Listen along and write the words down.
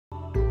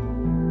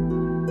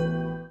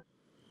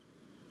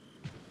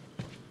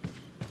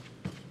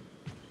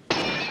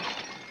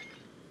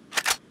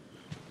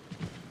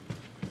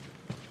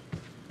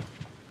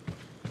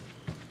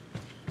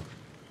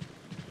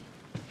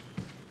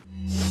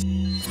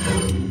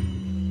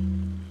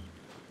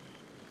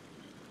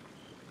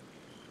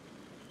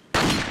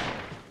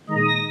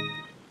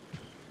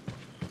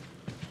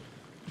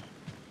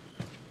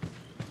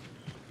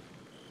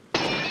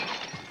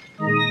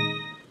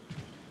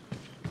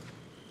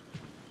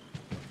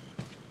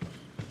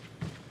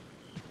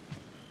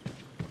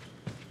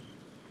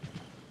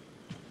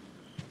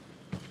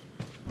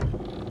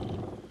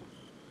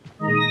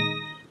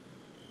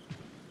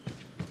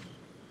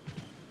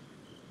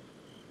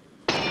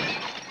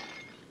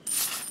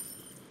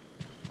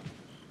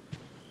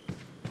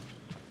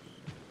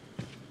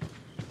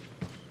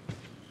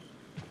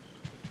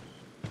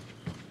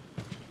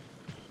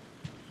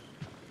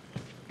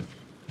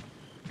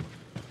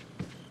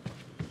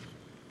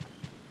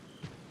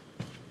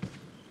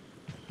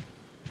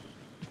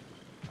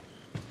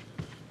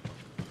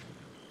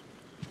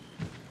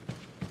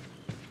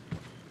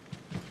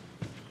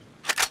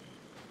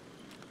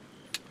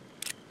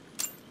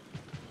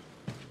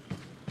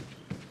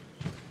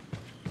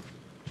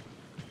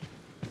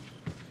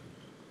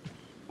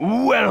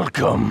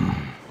Welcome.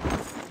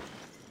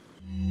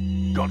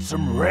 Got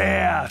some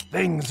rare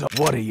things.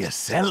 What are you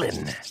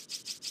selling?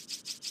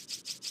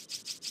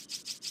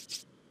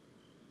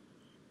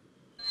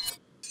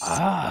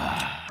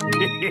 Ah,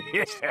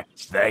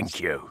 thank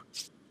you.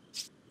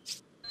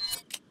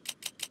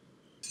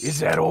 Is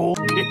that all?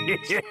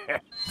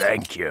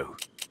 Thank you.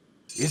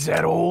 Is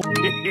that all?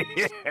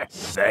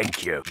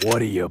 Thank you.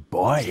 What are you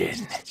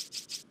buying?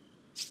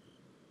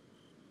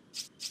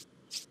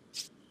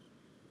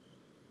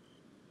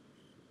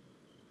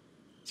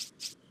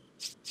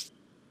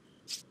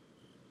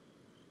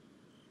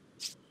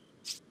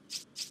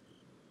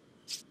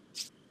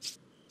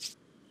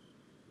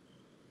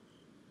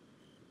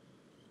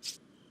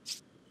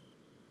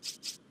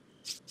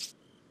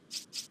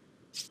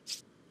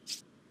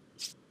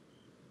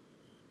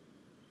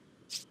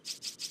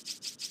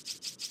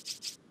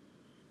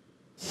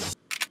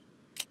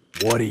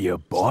 What are you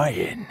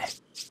buying?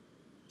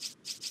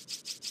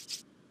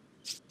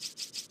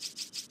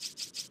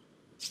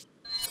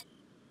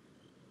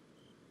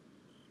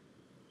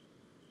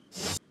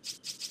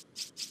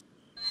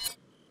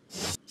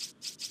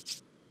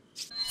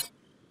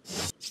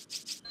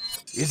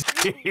 Is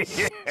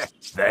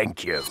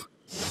thank you.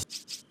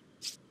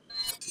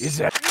 Is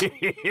that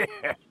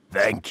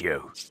thank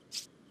you.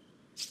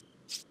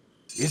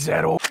 Is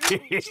that all?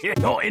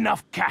 Not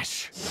enough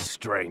cash,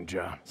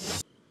 stranger.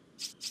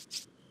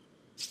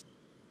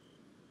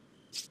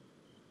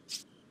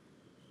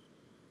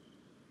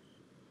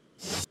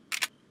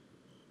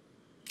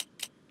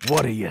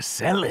 What are you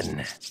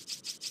selling?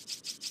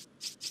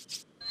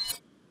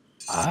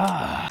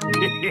 Ah,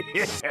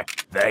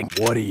 thank.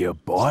 What are you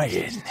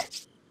buying?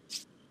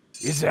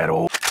 Is that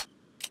all?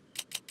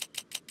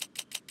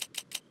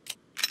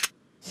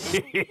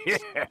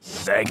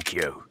 Thank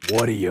you.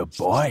 What are you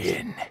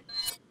buying?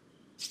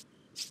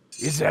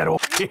 Is that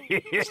all?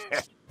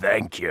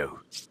 Thank you.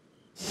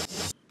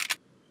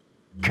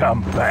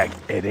 Come back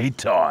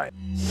anytime.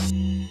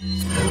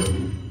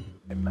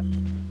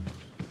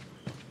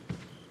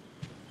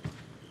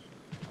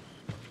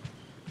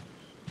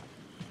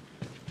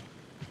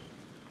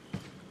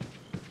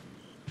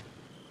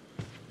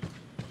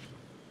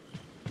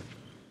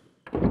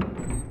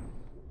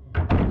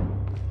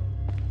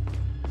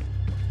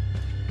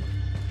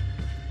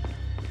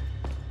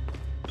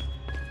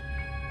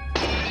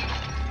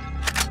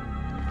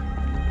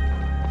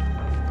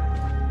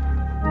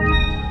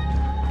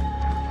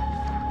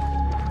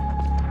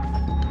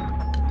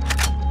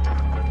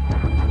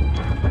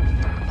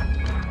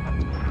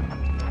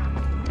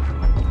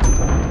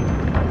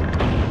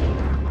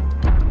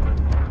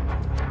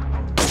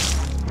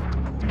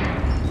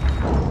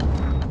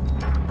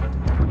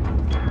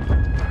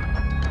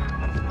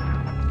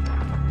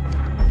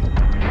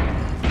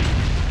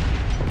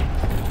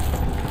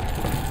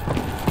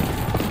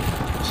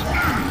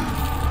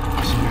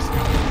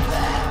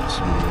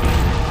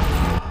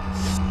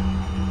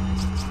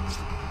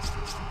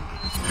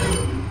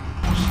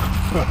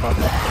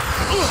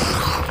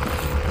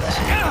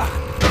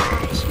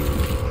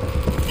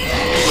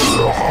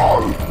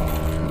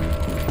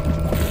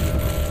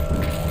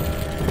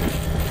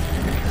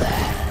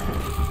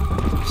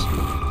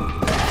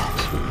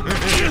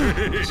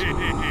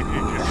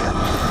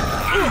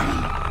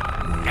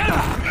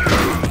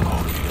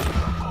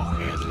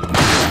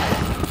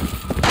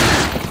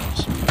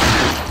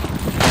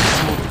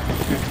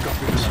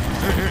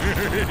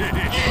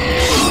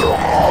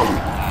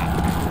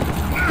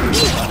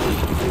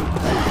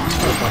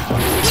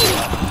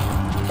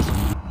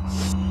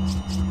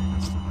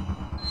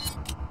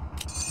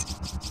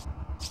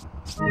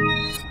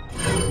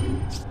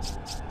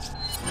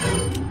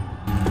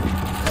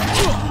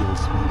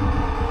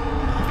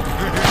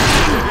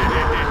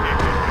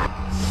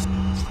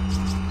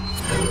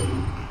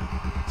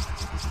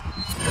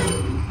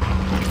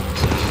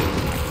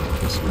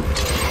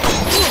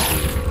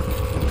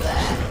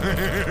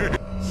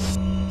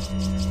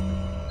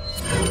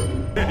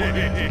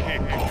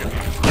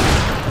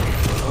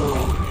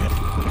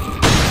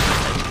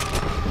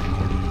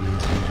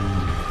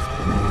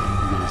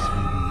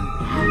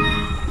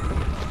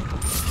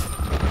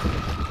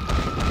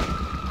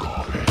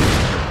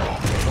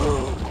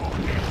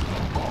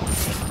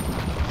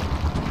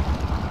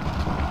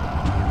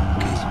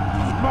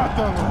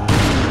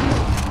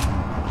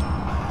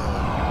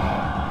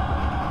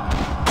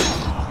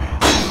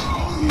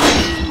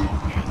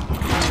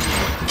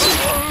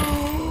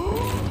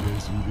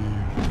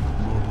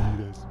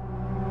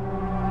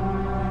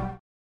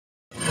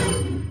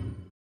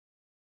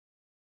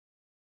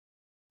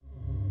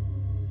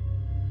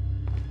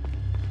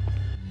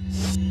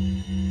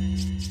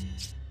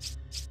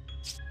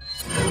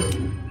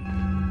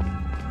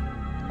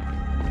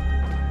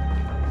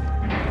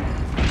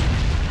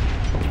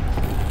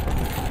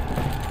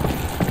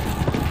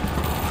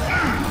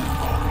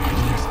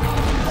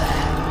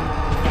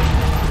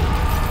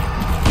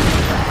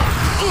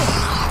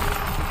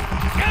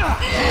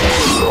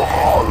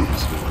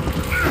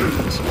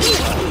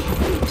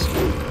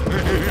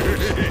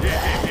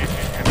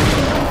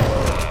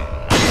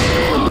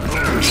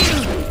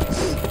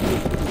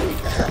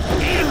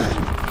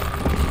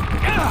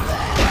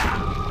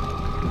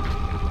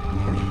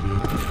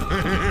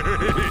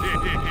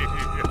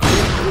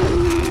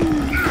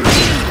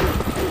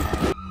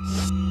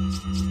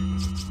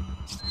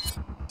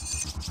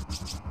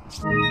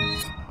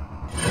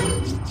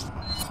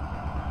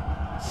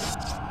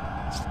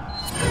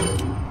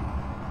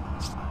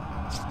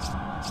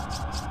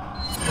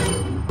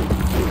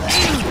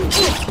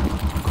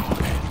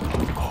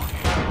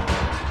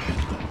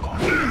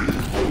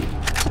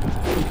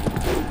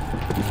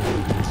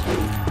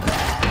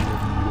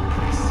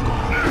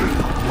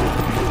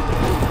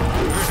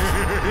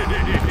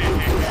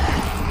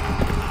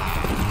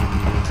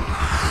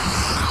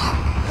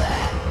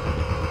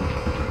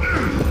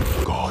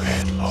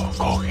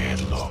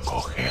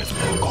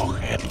 cogedlo,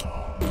 cogedlo.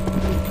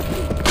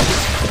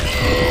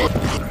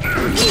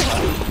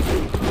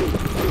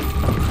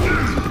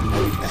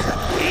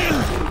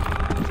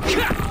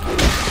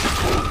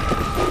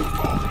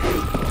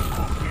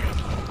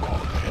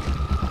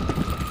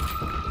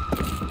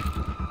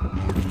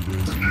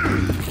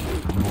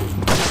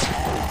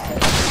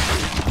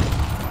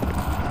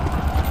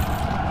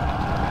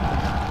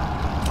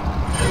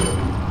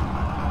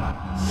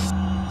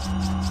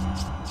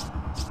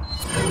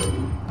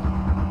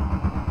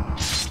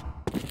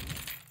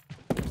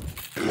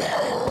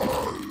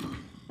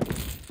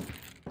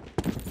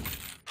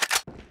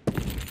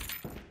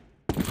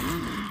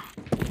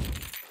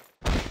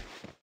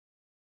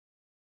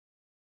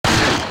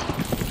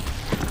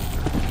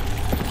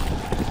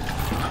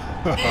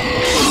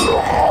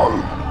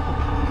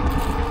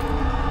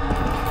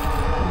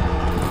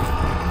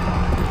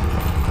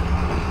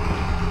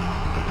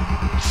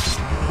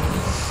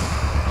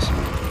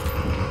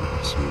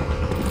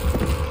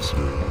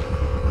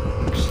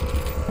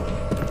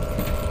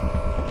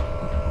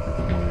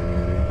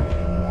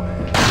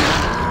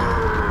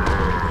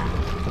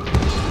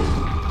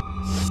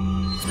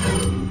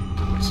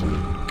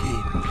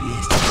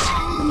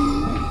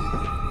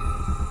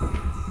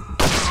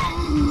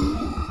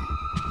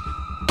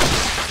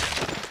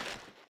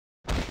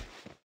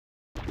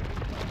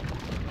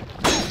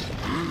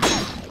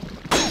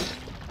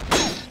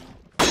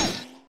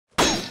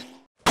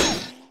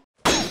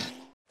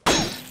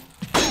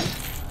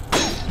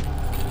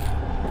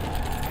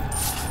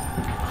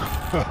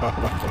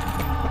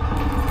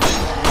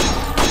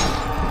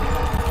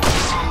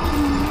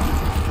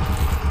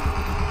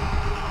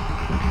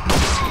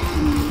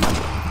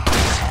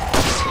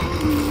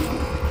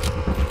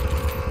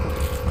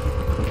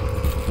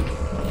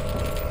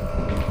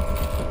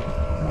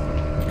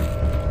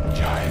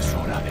 Ya es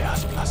hora de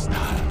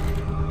aplastar.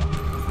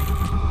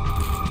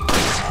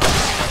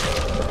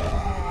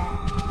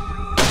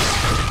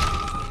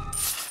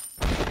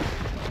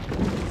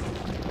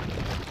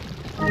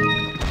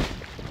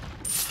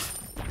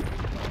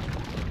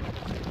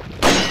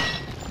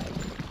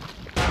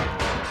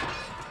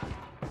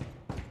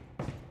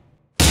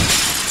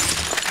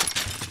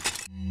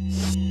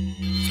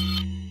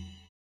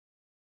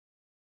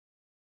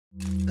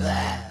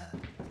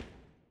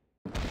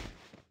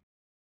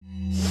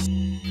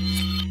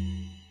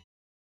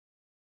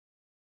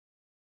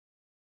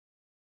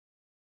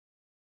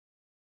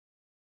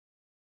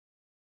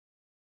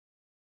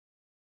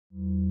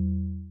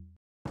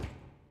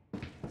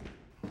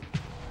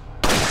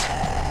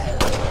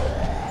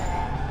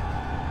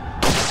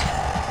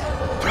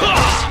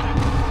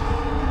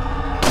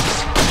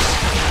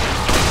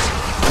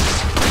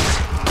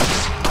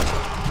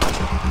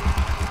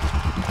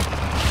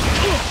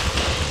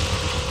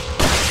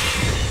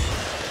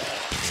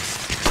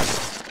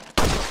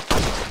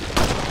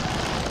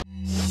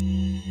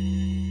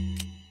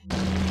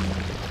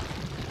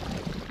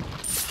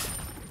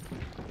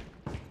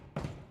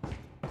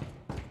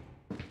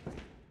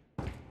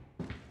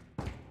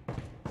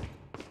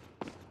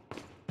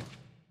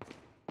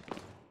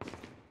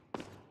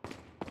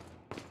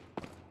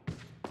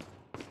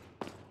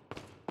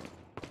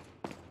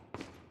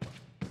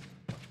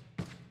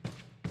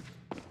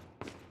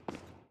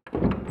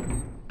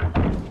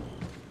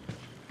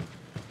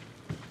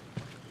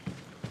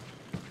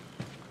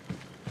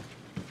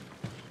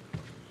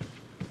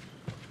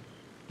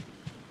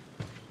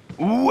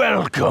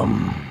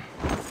 Welcome.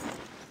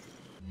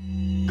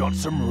 Got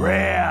some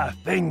rare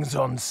things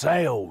on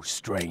sale,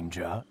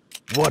 stranger.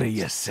 What are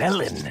you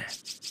selling?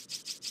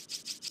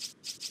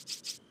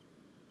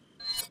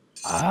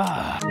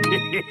 Ah,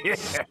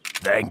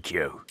 thank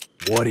you.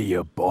 What are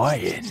you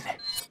buying?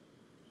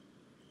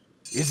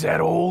 Is that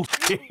all?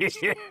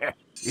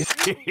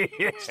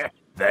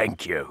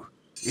 Thank you.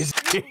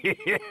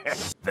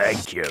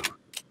 Thank you.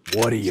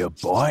 What are you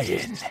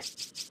buying?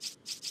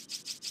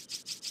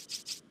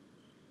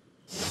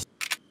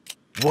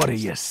 What are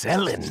you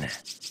selling?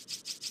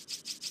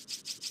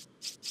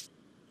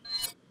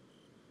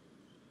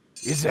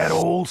 Is that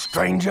all,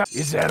 stranger?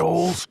 Is that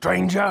all,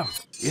 stranger?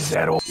 Is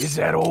that all? Is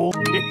that all?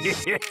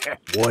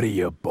 What are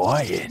you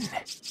buying?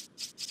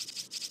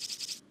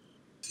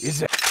 Is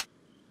that...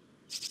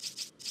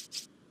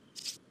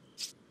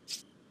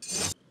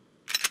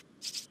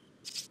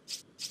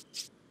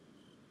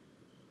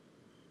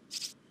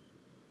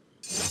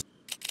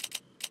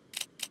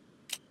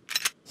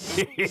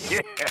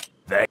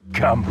 They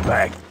come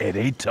back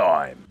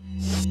anytime.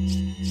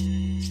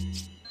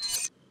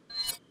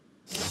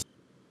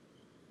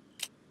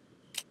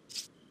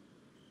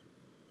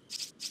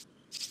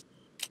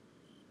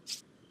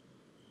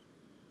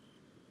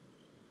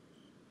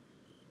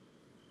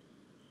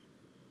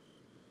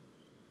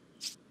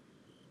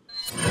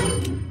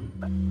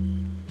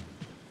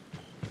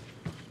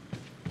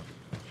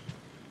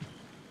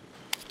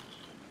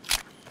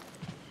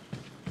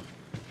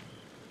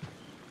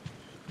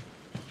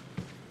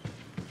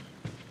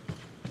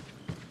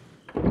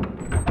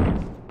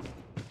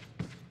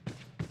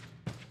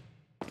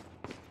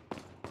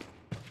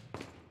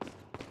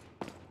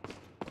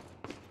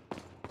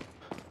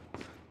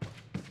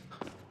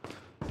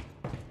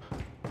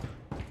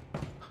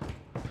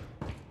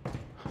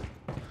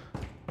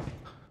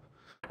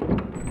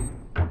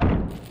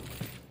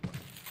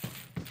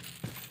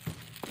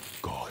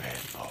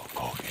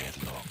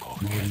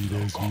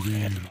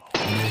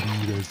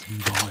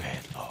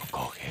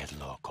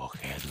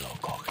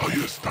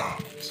 Ahí está.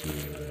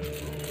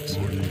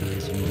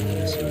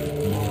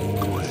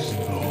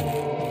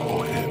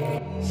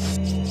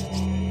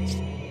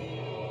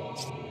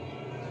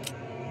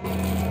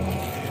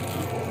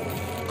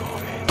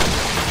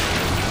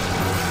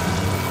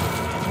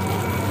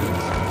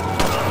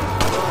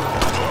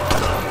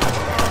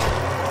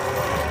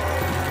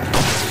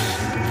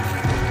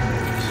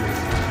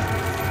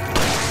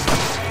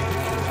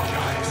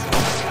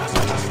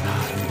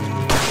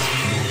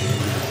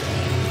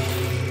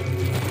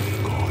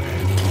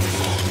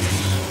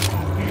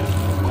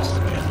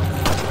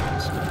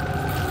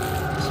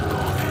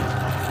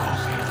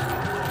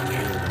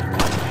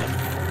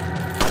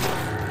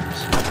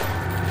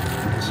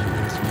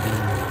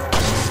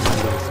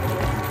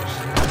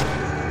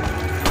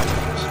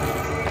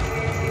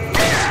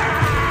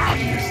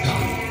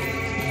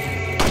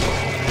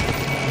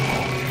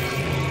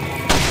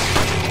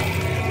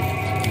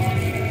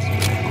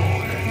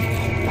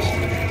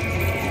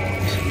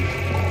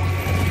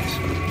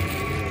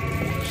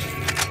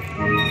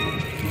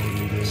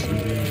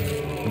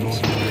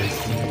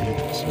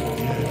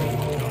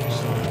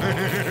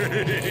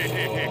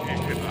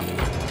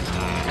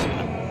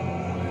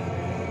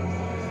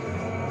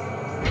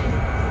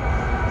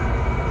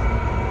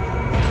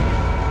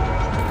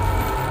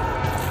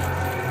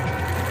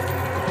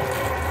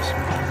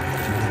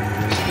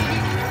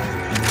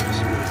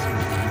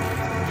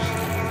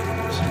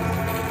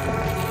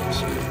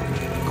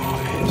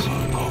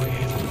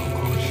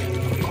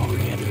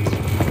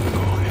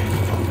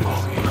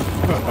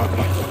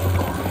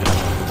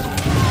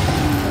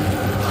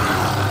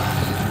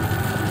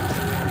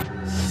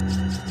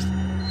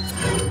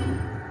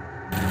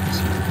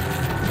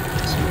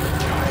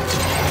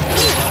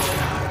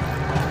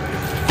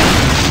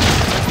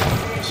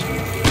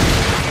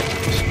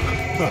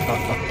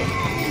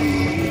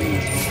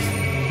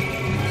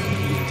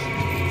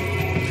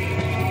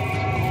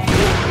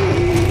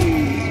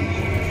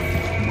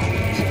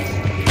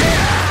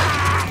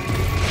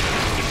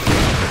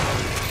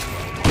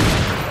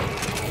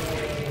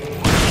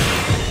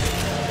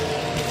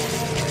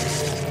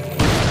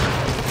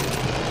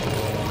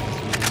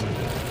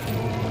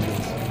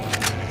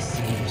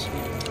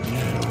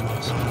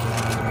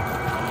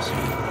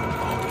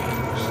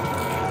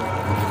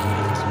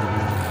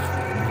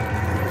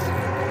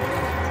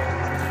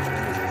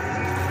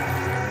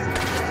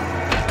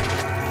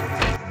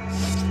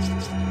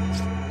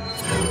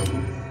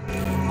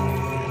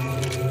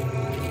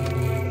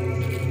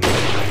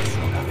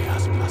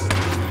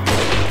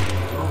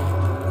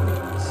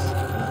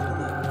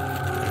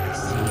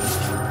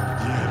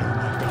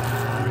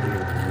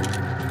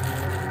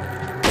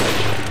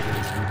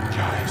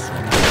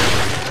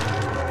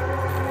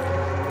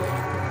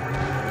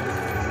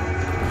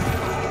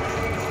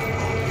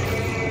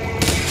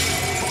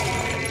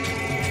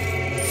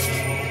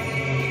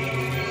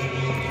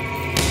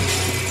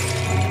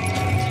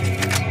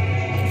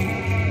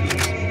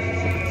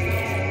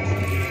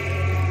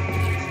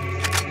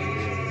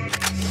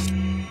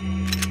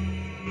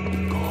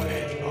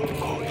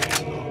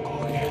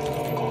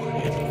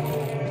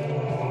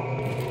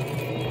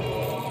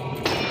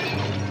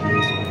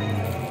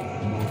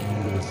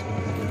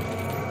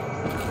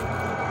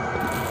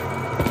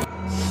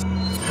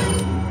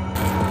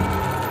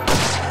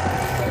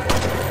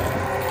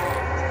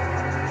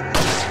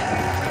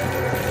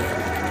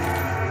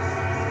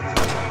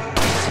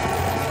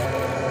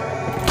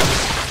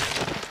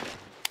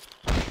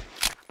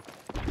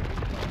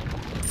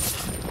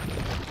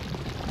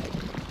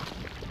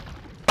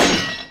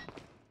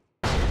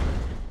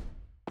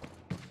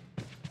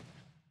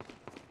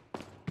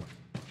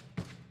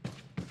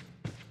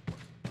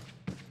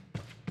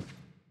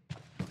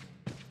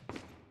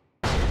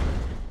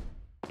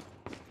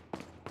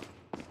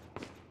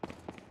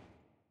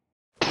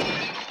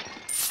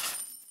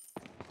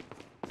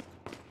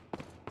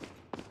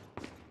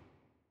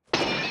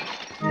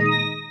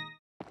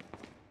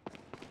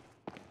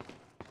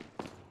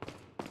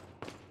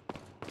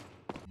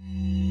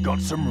 Got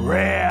some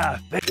rare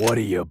things. What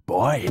are you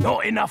buying?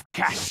 Not enough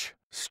cash,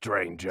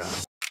 stranger.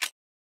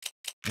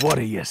 What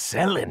are you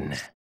selling?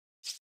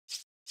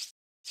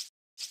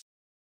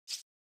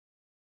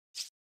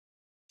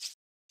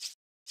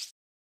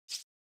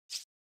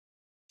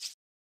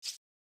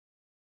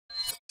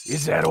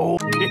 Is that all?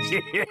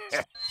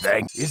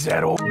 Is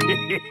that all?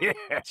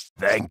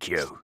 Thank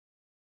you.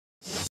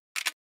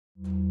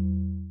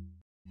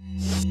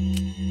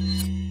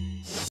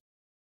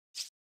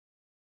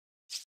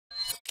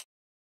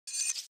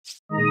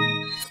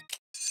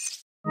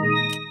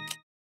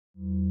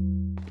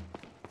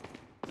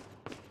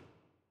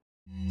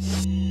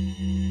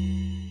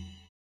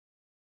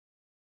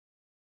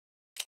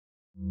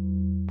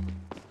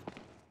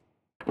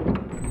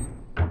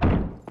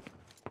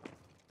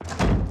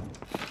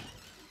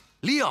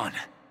 Leon!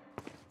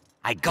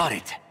 I got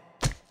it.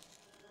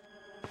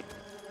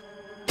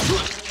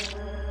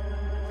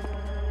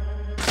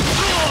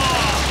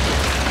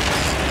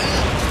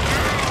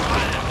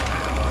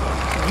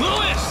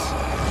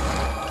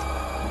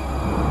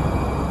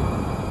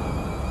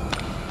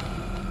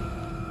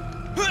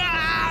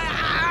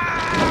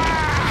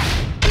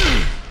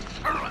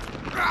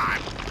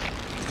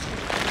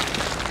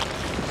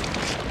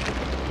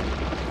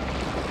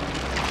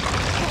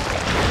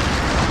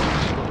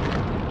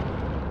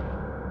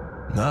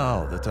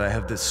 that I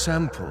have the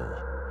sample,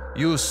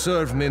 you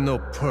serve me no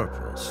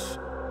purpose.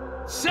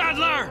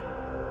 Sadler!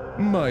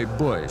 My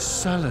boy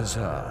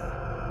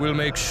Salazar will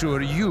make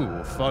sure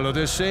you follow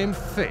the same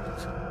fate.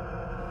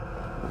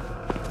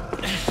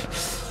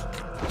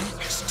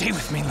 Stay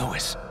with me,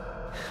 Louis.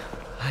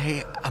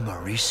 I am a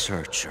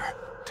researcher,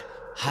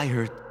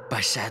 hired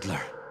by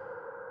Sadler.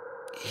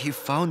 He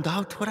found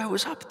out what I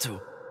was up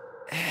to.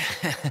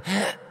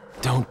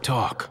 Don't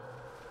talk.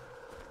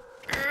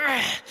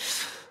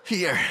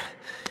 Here.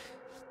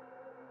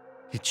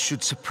 It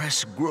should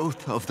suppress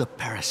growth of the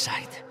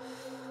parasite.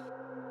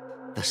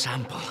 The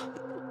sample.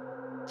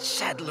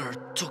 Sadler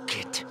took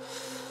it.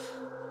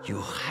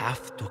 You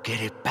have to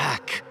get it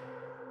back.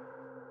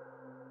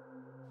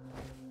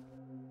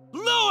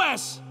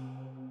 Louis!